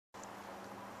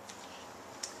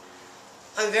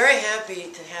I'm very happy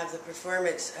to have the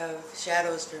performance of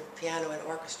Shadows for Piano and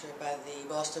Orchestra by the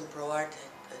Boston Pro Arte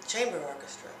Chamber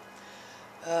Orchestra.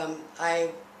 I,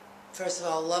 first of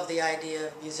all, love the idea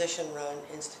of musician-run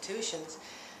institutions,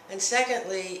 and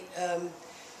secondly,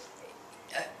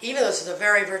 even though this is a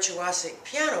very virtuosic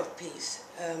piano piece,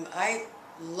 I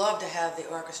love to have the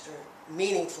orchestra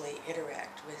meaningfully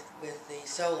interact with the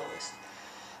soloist.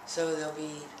 So there'll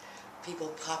be people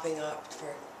popping up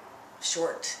for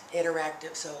short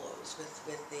interactive solos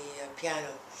with the piano.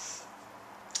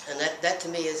 And that to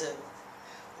me is a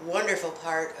wonderful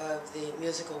part of the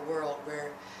musical world,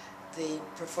 where the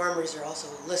performers are also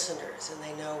listeners, and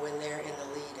they know when they're in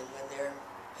the lead and when they're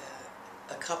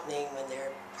accompanying, when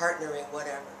they're partnering,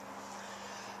 whatever.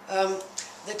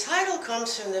 The title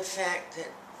comes from the fact that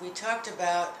we talked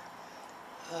about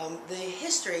the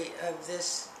history of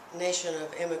this nation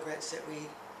of immigrants that we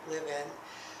live in,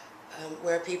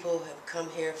 where people have come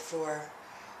here for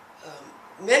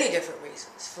many different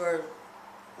reasons, for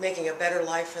making a better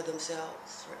life for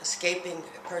themselves, for escaping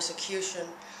persecution.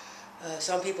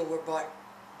 Some people were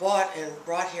bought and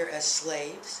brought here as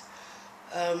slaves.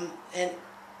 And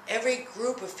every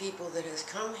group of people that has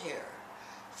come here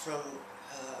from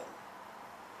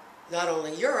not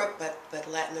only Europe,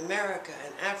 but Latin America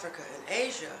and Africa and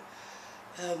Asia,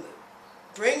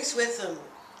 brings with them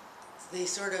the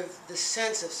the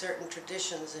sense of certain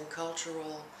traditions and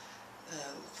cultural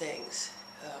things.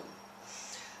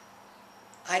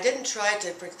 I didn't try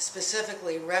to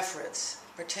specifically reference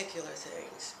particular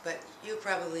things, but you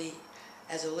probably,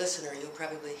 as a listener, you'll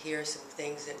probably hear some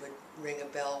things that would ring a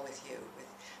bell with you,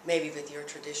 maybe with your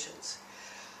traditions.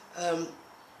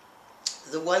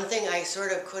 The one thing I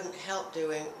sort of couldn't help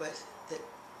doing was that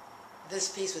this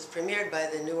piece was premiered by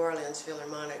the New Orleans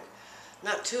Philharmonic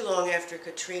not too long after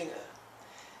Katrina,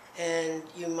 and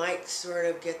you might sort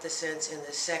of get the sense in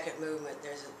the second movement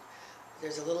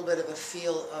there's a little bit of a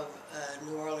feel of a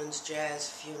New Orleans jazz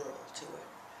funeral to it.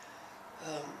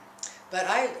 But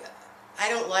I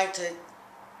don't like to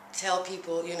tell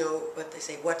people, you know, what they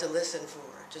say, what to listen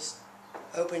for. Just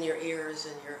open your ears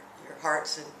and your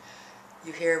hearts, and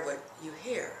you hear what you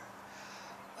hear.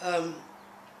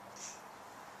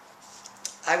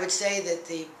 I would say that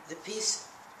the piece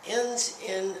ends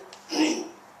in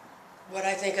what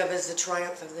I think of as the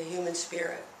triumph of the human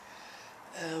spirit.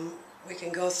 We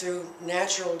can go through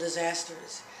natural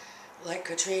disasters like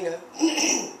Katrina,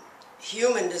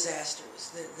 human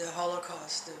disasters, the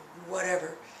Holocaust,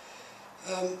 whatever,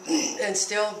 and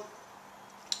still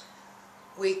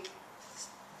we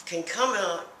can come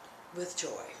out with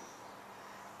joy.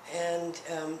 And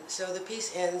so the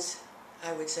piece ends,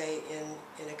 I would say,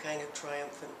 in a kind of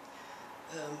triumphant,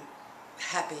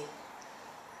 happy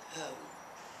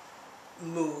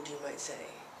mood, you might say.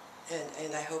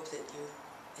 And I hope that you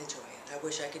enjoy it. I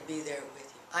wish I could be there with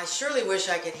you. I surely wish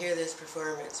I could hear this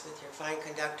performance with your fine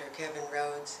conductor, Kevin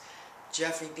Rhodes,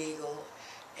 Jeffrey Biegel,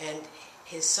 and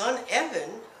his son, Evan,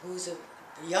 who's a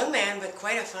young man but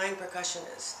quite a fine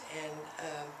percussionist. And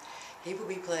he will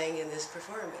be playing in this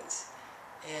performance.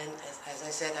 And as I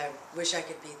said, I wish I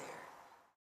could be there.